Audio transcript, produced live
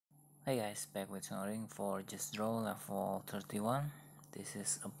Hi guys, back with Sonoring for Just Draw level 31. This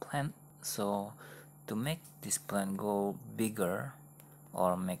is a plant, so to make this plant go bigger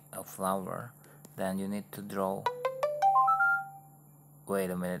or make a flower, then you need to draw. Wait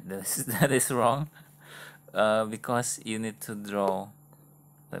a minute, that is wrong. Because you need to draw.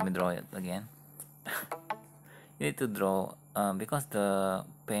 Let me draw it again. You need to draw because the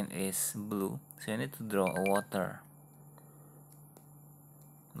paint is blue, so you need to draw a water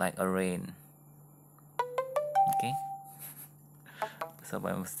like a rain. Okay, so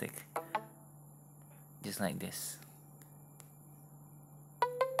by mistake, just like this.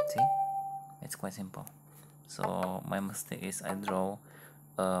 See, it's quite simple. So my mistake is I draw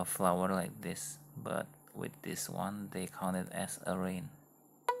a flower like this, but with this one they count it as a rain.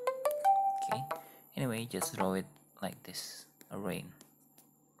 Okay, anyway, just draw it like this, a rain.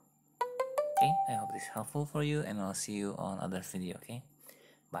 Okay, I hope this is helpful for you, and I'll see you on other video. Okay,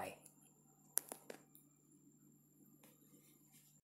 bye.